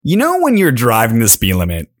You know when you're driving the speed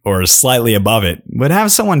limit or slightly above it, but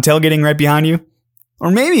have someone tailgating right behind you? Or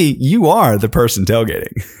maybe you are the person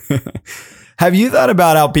tailgating. Have you thought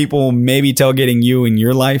about how people may be tailgating you in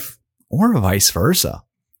your life or vice versa?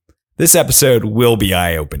 This episode will be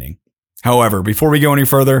eye-opening. However, before we go any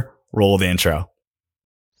further, roll the intro.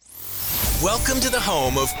 Welcome to the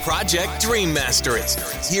home of Project Dream Mastery.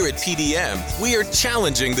 Here at PDM, we are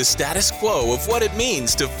challenging the status quo of what it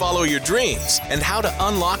means to follow your dreams and how to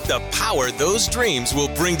unlock the power those dreams will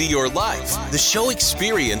bring to your life. The show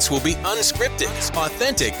experience will be unscripted,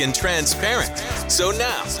 authentic, and transparent. So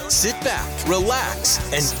now, sit back, relax,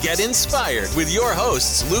 and get inspired with your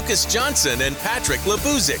hosts, Lucas Johnson and Patrick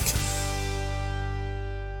Labuzik.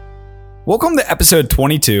 Welcome to episode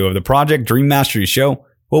 22 of the Project Dream Mastery Show,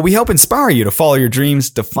 where we help inspire you to follow your dreams,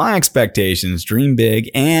 defy expectations, dream big,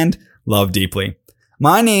 and love deeply.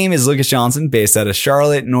 My name is Lucas Johnson, based out of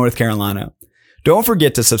Charlotte, North Carolina. Don't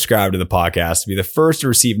forget to subscribe to the podcast to be the first to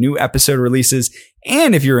receive new episode releases.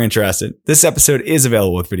 And if you're interested, this episode is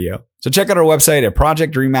available with video. So check out our website at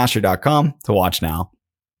projectdreammastery.com to watch now.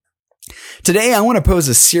 Today, I want to pose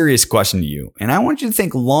a serious question to you, and I want you to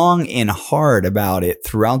think long and hard about it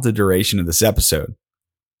throughout the duration of this episode.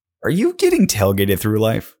 Are you getting tailgated through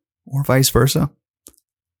life or vice versa?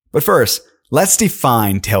 But first, let's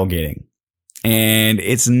define tailgating. And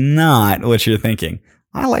it's not what you're thinking.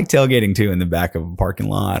 I like tailgating too in the back of a parking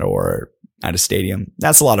lot or at a stadium.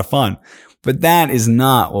 That's a lot of fun. But that is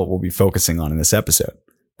not what we'll be focusing on in this episode.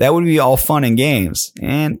 That would be all fun and games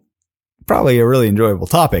and probably a really enjoyable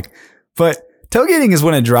topic. But tailgating is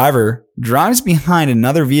when a driver drives behind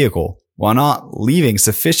another vehicle while not leaving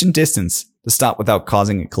sufficient distance to stop without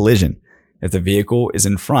causing a collision. If the vehicle is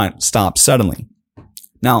in front, stop suddenly.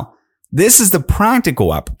 Now, this is the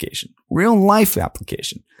practical application, real life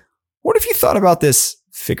application. What if you thought about this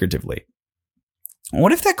figuratively?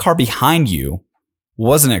 What if that car behind you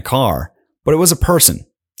wasn't a car, but it was a person,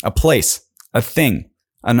 a place, a thing,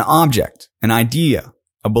 an object, an idea,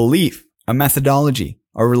 a belief, a methodology,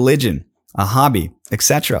 a religion, a hobby,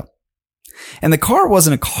 etc. And the car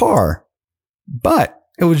wasn't a car, but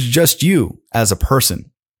it was just you as a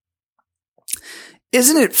person.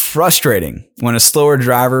 Isn't it frustrating when a slower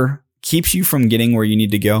driver keeps you from getting where you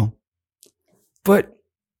need to go? But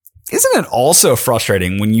isn't it also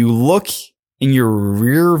frustrating when you look in your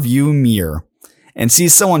rear view mirror and see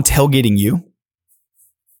someone tailgating you?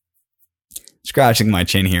 Scratching my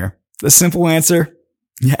chin here. The simple answer,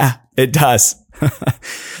 yeah, it does.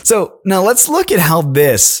 So now let's look at how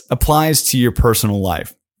this applies to your personal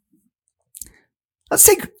life. Let's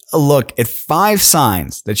take a look at 5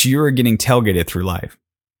 signs that you are getting tailgated through life.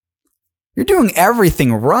 You're doing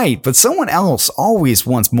everything right, but someone else always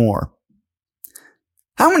wants more.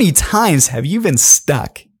 How many times have you been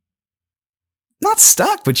stuck? Not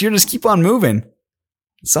stuck, but you just keep on moving.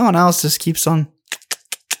 Someone else just keeps on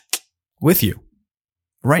with you,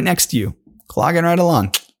 right next to you, clogging right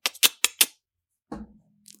along.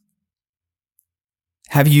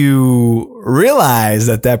 Have you realized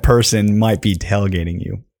that that person might be tailgating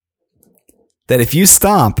you? That if you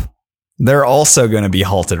stop, they're also going to be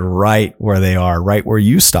halted right where they are, right where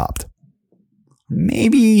you stopped.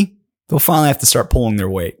 Maybe they'll finally have to start pulling their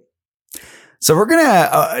weight. So we're going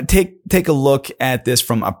to take a look at this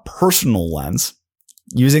from a personal lens,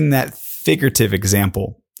 using that figurative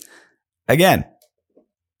example. Again,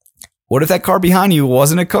 what if that car behind you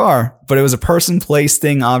wasn't a car, but it was a person, place,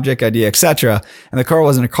 thing, object, idea, etc., and the car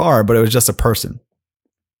wasn't a car, but it was just a person?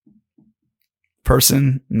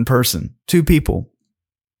 Person and person. 2 people.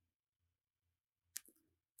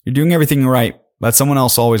 You're doing everything right, but someone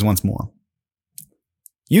else always wants more.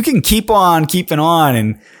 You can keep on keeping on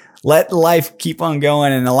and let life keep on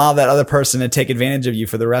going and allow that other person to take advantage of you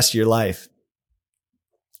for the rest of your life.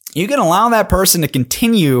 You can allow that person to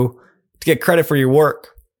continue to get credit for your work.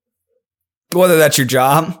 Whether that's your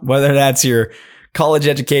job, whether that's your college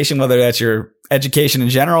education, whether that's your education in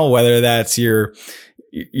general, whether that's your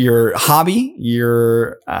hobby,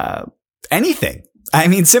 your anything. I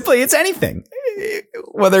mean, simply, it's anything.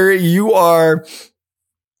 Whether you are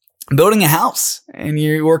building a house and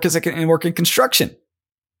you work in construction,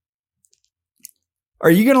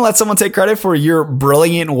 are you going to let someone take credit for your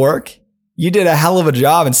brilliant work? You did a hell of a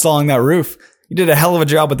job installing that roof. You did a hell of a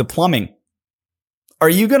job with the plumbing. Are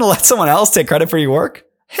you going to let someone else take credit for your work?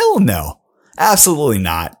 Hell no. Absolutely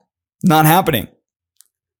not. Not happening.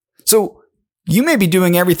 So you may be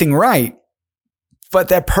doing everything right, but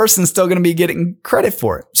that person's still going to be getting credit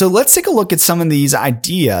for it. So let's take a look at some of these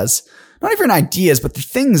ideas, not even ideas, but the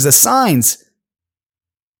things, the signs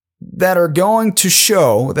that are going to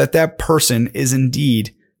show that that person is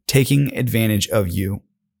indeed taking advantage of you.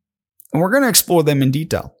 And we're going to explore them in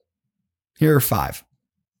detail. Here are 5.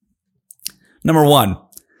 Number 1,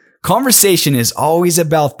 conversation is always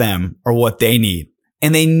about them or what they need,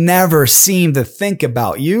 and they never seem to think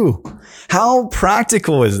about you. How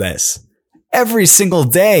practical is this? Every single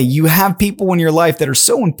day, you have people in your life that are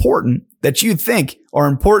so important that you think are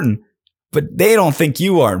important, but they don't think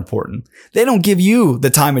you are important. They don't give you the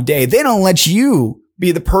time of day. They don't let you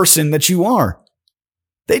be the person that you are.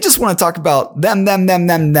 They just want to talk about them.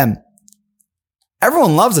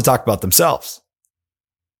 Everyone loves to talk about themselves.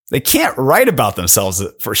 They can't write about themselves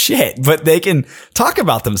for shit, but they can talk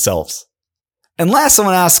about themselves. Unless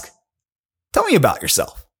someone asks, tell me about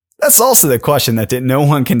yourself. That's also the question that no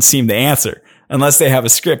one can seem to answer unless they have a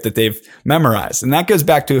script that they've memorized. And that goes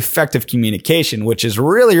back to effective communication, which is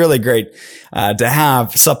really, really great to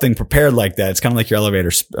have something prepared like that. It's kind of like your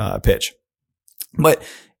elevator pitch. But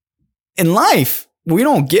in life, we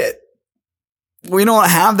don't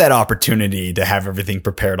have that opportunity to have everything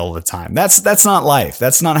prepared all the time. That's not life.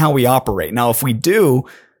 That's not how we operate. Now, if we do,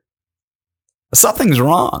 something's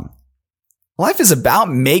wrong. Life is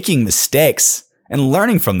about making mistakes and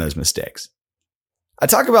learning from those mistakes. I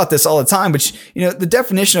talk about this all the time, but the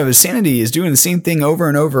definition of insanity is doing the same thing over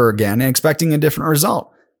and over again and expecting a different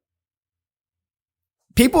result.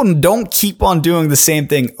 People don't keep on doing the same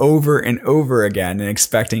thing over and over again and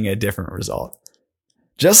expecting a different result.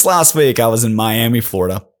 Just last week, I was in Miami,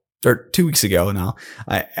 Florida, or 2 weeks ago now.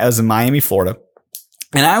 I was in Miami, Florida,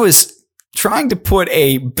 and I was trying to put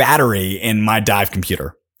a battery in my dive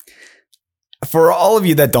computer. For all of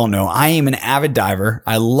you that don't know, I am an avid diver.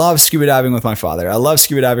 I love scuba diving with my father. I love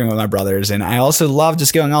scuba diving with my brothers. And I also love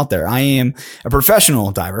just going out there. I am a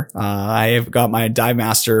professional diver. I have got my dive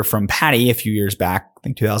master from Patty a few years back, I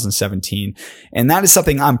think 2017. And that is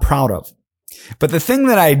something I'm proud of. But the thing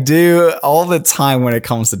that I do all the time when it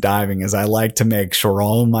comes to diving is I like to make sure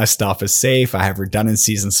all of my stuff is safe. I have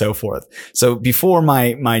redundancies and so forth. So before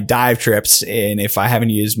my dive trips, and if I haven't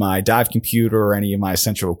used my dive computer or any of my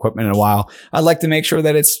essential equipment in a while, I like to make sure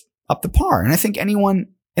that it's up to par. And I think anyone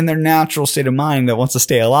in their natural state of mind that wants to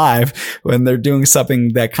stay alive when they're doing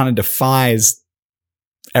something that kind of defies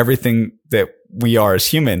everything that we are as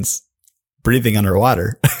humans, breathing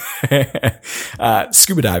underwater,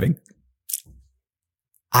 scuba diving,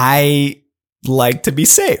 I like to be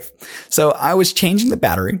safe. So I was changing the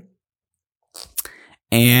battery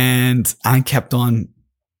and I kept on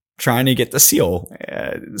trying to get the seal.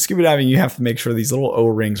 Scuba diving, you have to make sure these little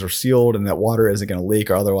O-rings are sealed and that water isn't going to leak,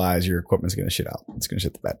 or otherwise your equipment's going to shit out. It's going to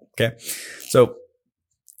shit the bed. Okay. So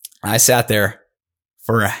I sat there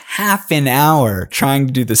for a half an hour trying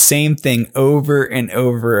to do the same thing over and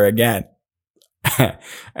over again.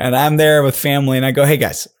 And I'm there with family and I go, hey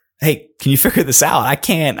guys, hey, can you figure this out? I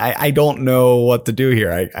can't. I don't know what to do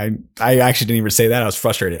here. I actually didn't even say that. I was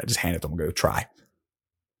frustrated. I just handed it to them and go, try.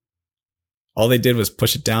 All they did was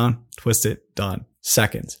push it down, twist it, done.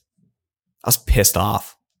 Seconds. I was pissed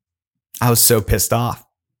off. I was so pissed off.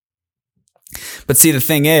 But see, the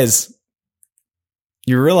thing is,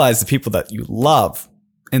 you realize the people that you love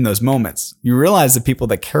in those moments. You realize the people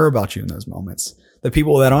that care about you in those moments. The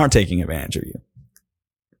people that aren't taking advantage of you.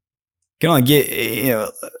 Can only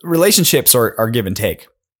get, relationships are give and take.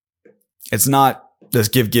 It's not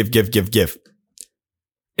just give.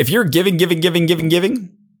 If you're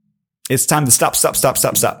giving, it's time to stop.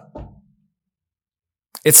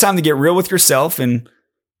 It's time to get real with yourself and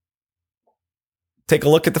take a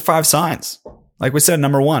look at the 5 signs. Like we said,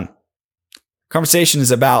 number 1, conversation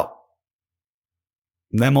is about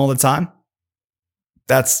them all the time.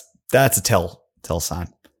 That's a tell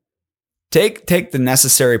sign. Take the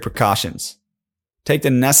necessary precautions. Take the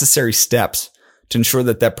necessary steps to ensure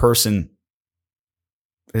that person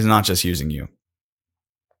is not just using you.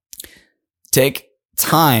 Take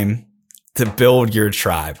time to build your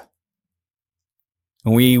tribe.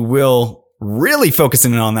 We will really focus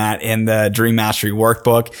in on that in the Dream Mastery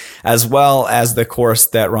workbook, as well as the course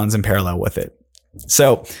that runs in parallel with it.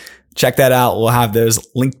 So check that out. We'll have those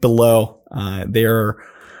linked below. They're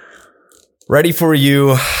ready for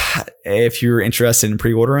you if you're interested in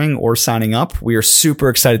pre-ordering or signing up. We are super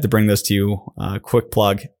excited to bring those to you. Quick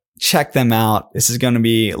plug. Check them out. This is going to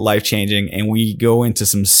be life-changing, and we go into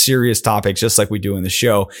some serious topics just like we do in the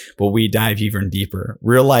show, but we dive even deeper.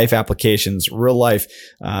 Real-life applications, real-life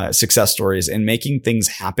success stories, and making things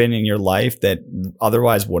happen in your life that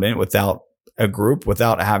otherwise wouldn't without a group,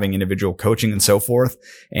 without having individual coaching and so forth,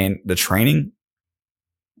 and the training.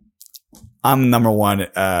 I'm number 1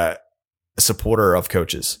 supporter of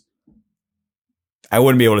coaches. I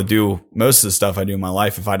wouldn't be able to do most of the stuff I do in my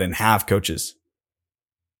life if I didn't have coaches,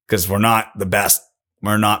 because we're not the best.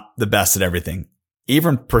 We're not the best at everything.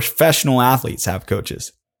 Even professional athletes have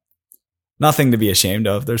coaches. Nothing to be ashamed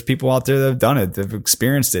of. There's people out there that have done it, that have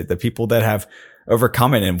experienced it, the people that have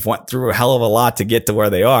overcome it and went through a hell of a lot to get to where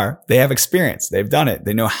they are. They have experience. They've done it.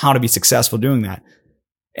 They know how to be successful doing that.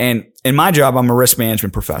 And in my job, I'm a risk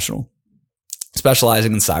management professional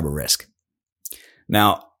specializing in cyber risk.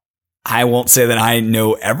 Now, I won't say that I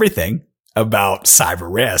know everything about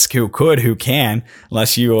cyber risk. Who could, who can,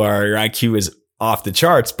 unless your IQ is off the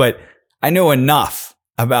charts. But I know enough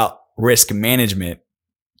about risk management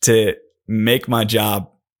to make my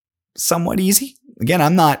job somewhat easy. Again,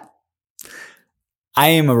 I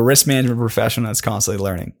am a risk management professional that's constantly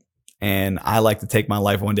learning. And I like to take my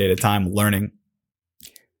life one day at a time, learning,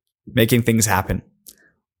 making things happen.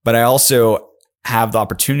 But I also have the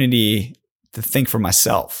opportunity to think for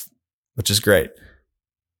myself, which is great.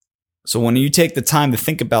 So when you take the time to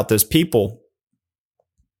think about those people,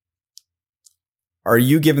 are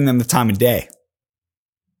you giving them the time of day?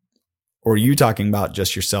 Or are you talking about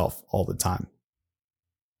just yourself all the time?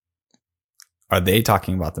 Are they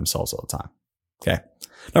talking about themselves all the time? Okay.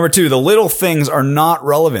 Number 2, the little things are not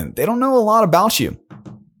relevant. They don't know a lot about you.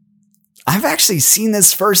 I've actually seen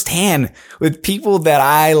this firsthand with people that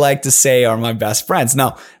I like to say are my best friends.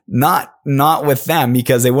 Now, not with them,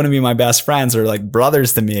 because they wouldn't be my best friends or like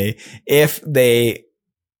brothers to me if they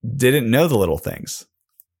didn't know the little things.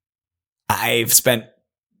 I've spent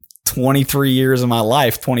 23 years of my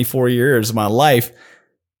life, 24 years of my life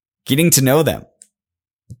getting to know them.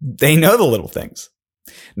 They know the little things.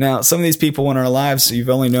 Now, some of these people in our lives you've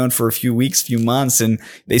only known for a few weeks, few months, and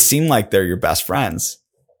they seem like they're your best friends,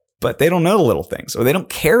 but they don't know the little things, or they don't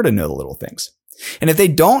care to know the little things. And if they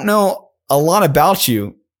don't know a lot about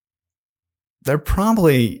you, there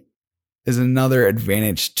probably is another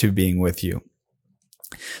advantage to being with you.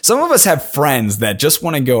 Some of us have friends that just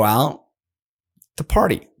want to go out to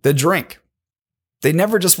party, to drink. They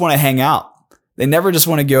never just want to hang out. They never just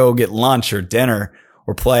want to go get lunch or dinner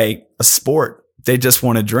or play a sport. They just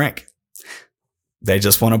want to drink. They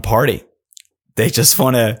just want to party. They just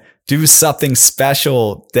want to do something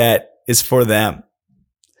special that is for them.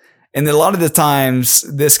 And a lot of the times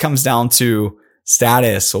this comes down to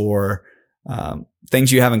status or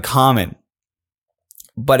things you have in common.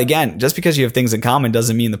 But again, just because you have things in common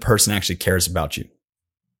doesn't mean the person actually cares about you.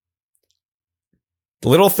 The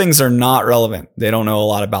little things are not relevant. They don't know a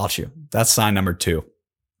lot about you. That's sign number 2.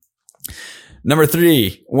 Number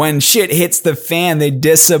 3, when shit hits the fan, they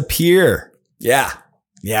disappear. Yeah,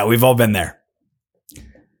 we've all been there.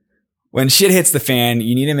 When shit hits the fan,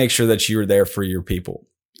 you need to make sure that you're there for your people.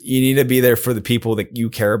 You need to be there for the people that you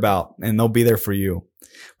care about, and they'll be there for you.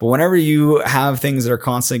 But whenever you have things that are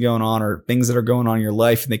constantly going on or things that are going on in your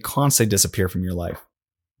life and they constantly disappear from your life,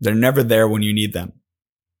 they're never there when you need them.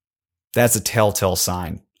 That's a telltale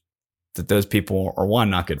sign that those people are, one,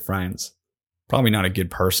 not good friends, probably not a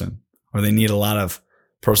good person, or they need a lot of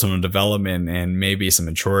personal development and maybe some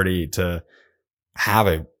maturity to have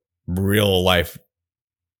a real life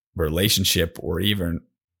relationship, or even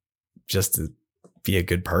just to be a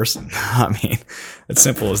good person. I mean, it's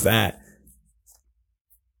simple as that.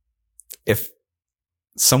 If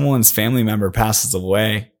someone's family member passes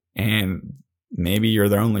away and maybe you're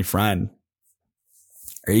their only friend,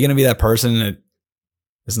 are you going to be that person that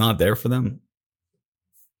is not there for them?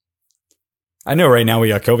 I know right now we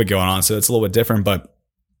got COVID going on, so it's a little bit different, but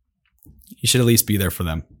you should at least be there for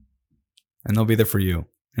them, and they'll be there for you.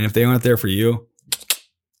 And if they aren't there for you,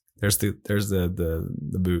 there's the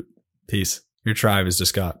boot piece. Your tribe has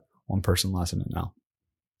just got one person less in it now.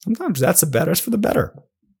 Sometimes that's for the better.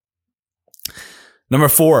 Number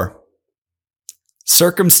 4,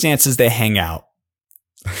 circumstances they hang out.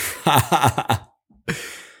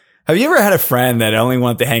 Have you ever had a friend that only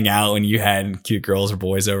wanted to hang out when you had cute girls or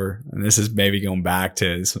boys over? And this is maybe going back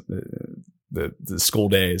to the school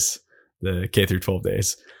days, the K through 12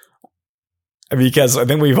 days. Because I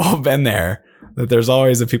think we've all been there, that there's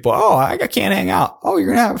always the people, oh, I can't hang out. Oh,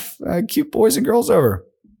 you're going to have cute boys and girls over.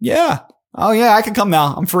 Yeah. Oh, yeah, I can come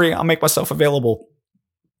now. I'm free. I'll make myself available.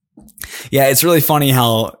 Yeah, it's really funny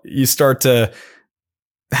how you start to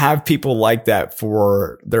have people like that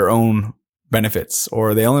for their own benefits,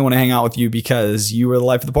 or they only want to hang out with you because you were the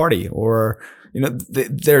life of the party, or, you know,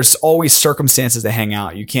 there's always circumstances to hang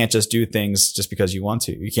out. You can't just do things just because you want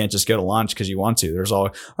to. You can't just go to lunch because you want to. There's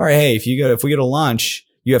all right. Hey, if we go to lunch,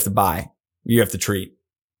 you have to buy, you have to treat.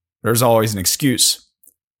 There's always an excuse.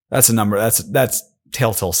 That's a number. That's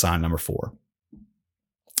telltale sign number 4.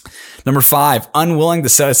 Number 5, unwilling to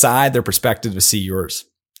set aside their perspective to see yours.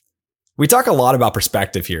 We talk a lot about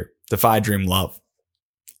perspective here. Defy, dream, love.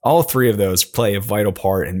 All 3 of those play a vital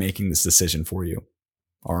part in making this decision for you.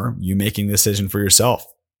 Are you making the decision for yourself?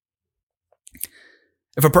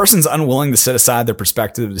 If a person's unwilling to set aside their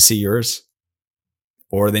perspective to see yours,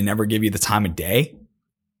 or they never give you the time of day,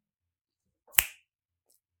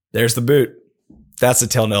 there's the boot. That's the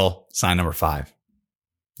telltale sign number 5.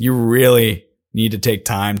 You really need to take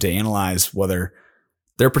time to analyze whether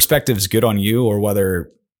their perspective is good on you or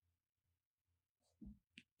whether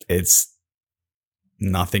it's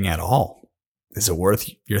nothing at all. Is it worth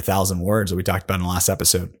your 1,000 words that we talked about in the last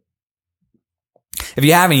episode? If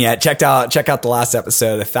you haven't yet, check out the last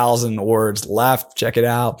episode, 1,000 words left. Check it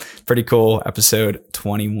out. Pretty cool. Episode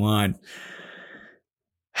 21.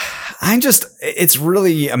 It's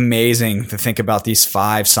really amazing to think about these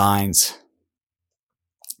 5 signs,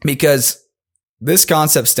 because this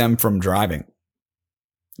concept stemmed from driving.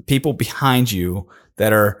 People behind you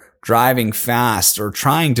that are driving fast or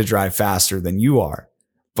trying to drive faster than you are,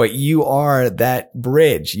 but you are that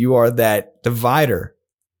bridge. You are that divider.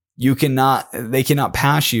 They cannot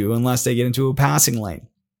pass you unless they get into a passing lane.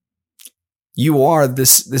 You are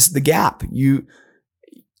the gap. You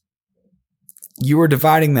are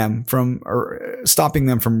dividing them from, or stopping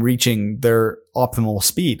them from reaching their optimal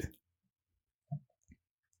speed.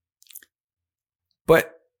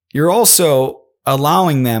 But you're also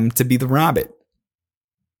allowing them to be the rabbit.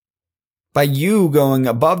 By you going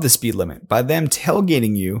above the speed limit, by them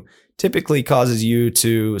tailgating you, typically causes you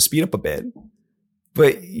to speed up a bit.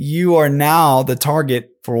 But you are now the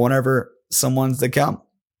target for whenever someone's to come.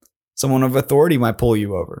 Someone of authority might pull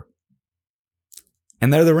you over.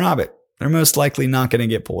 And they're the rabbit. They're most likely not going to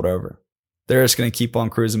get pulled over. They're just going to keep on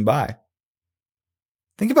cruising by.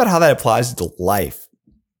 Think about how that applies to life.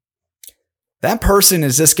 That person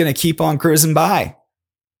is just going to keep on cruising by.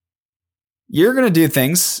 You're going to do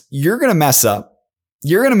things. You're going to mess up.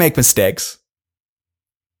 You're going to make mistakes.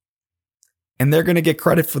 And they're going to get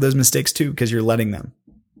credit for those mistakes too, because you're letting them.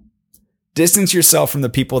 Distance yourself from the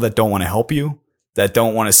people that don't want to help you, that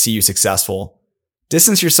don't want to see you successful.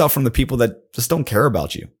 Distance yourself from the people that just don't care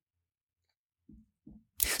about you.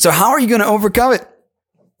 So how are you going to overcome it?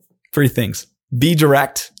 3 things. Be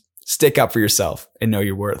direct, stick up for yourself, and know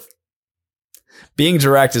your worth. Being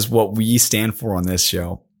direct is what we stand for on this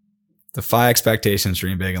show. Defy expectations,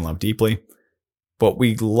 dream big, and love deeply. But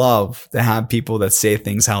we love to have people that say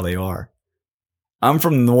things how they are. I'm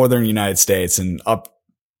from the northern United States, and up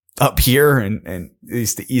here and at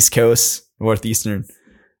least the East Coast, northeastern,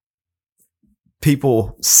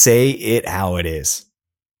 people say it how it is.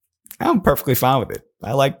 I'm perfectly fine with it.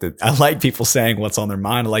 I like people saying what's on their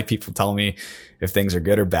mind. I like people telling me if things are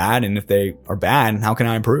good or bad, and if they are bad, how can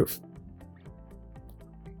I improve?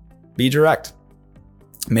 Be direct.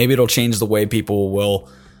 Maybe it'll change the way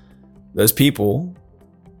those people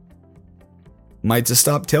might just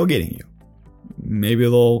stop tailgating you. Maybe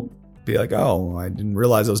they'll be like, oh, I didn't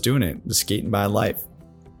realize I was doing it. Just skating by life.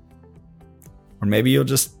 Or maybe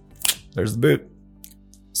there's the boot.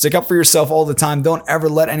 Stick up for yourself all the time. Don't ever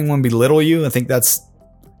let anyone belittle you. I think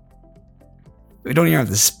we don't even have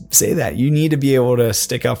to say that. You need to be able to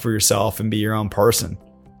stick up for yourself and be your own person.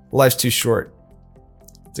 Life's too short.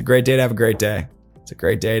 It's a great day to have a great day. It's a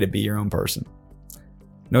great day to be your own person.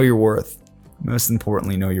 Know your worth. Most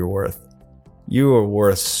importantly, know your worth. You are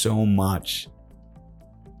worth so much.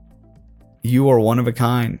 You are one of a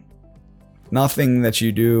kind. Nothing that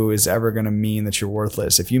you do is ever going to mean that you're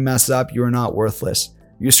worthless. If you mess up, you are not worthless.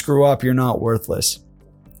 You screw up, you're not worthless.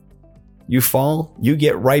 You fall, you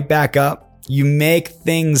get right back up. You make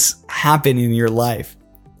things happen in your life.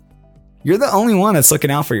 You're the only one that's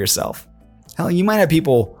looking out for yourself. Hell, you might have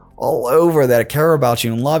people all over that care about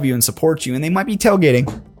you and love you and support you, and they might be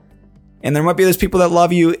tailgating. And there might be those people that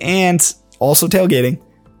love you and also tailgating.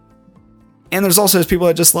 And there's also those people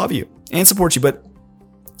that just love you and support you. But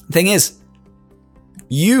the thing is,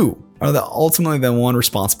 you are ultimately the one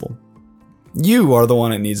responsible. You are the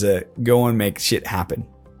one that needs to go and make shit happen.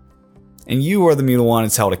 And you are the one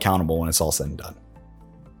that's held accountable when it's all said and done.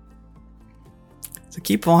 So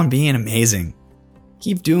keep on being amazing.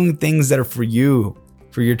 Keep doing things that are for you,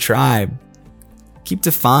 for your tribe. Keep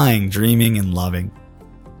defying, dreaming, and loving.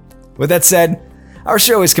 With that said, our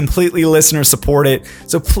show is completely listener supported,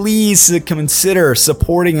 so please consider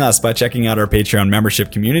supporting us by checking out our Patreon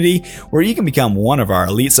membership community, where you can become one of our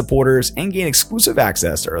elite supporters and gain exclusive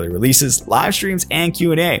access to early releases, live streams, and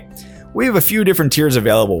Q&A. We have a few different tiers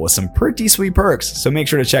available with some pretty sweet perks, so make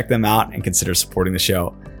sure to check them out and consider supporting the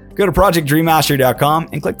show. Go to projectdreammastery.com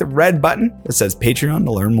and click the red button that says Patreon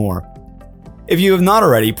to learn more. If you have not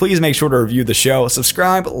already, please make sure to review the show,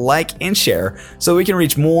 subscribe, like, and share so we can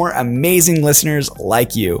reach more amazing listeners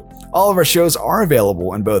like you. All of our shows are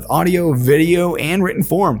available in both audio, video, and written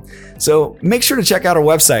form, so make sure to check out our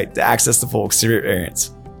website to access the full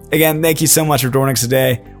experience. Again, thank you so much for joining us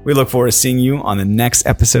today. We look forward to seeing you on the next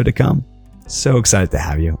episode to come. So excited to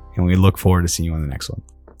have you, and we look forward to seeing you on the next one.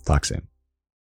 Talk soon.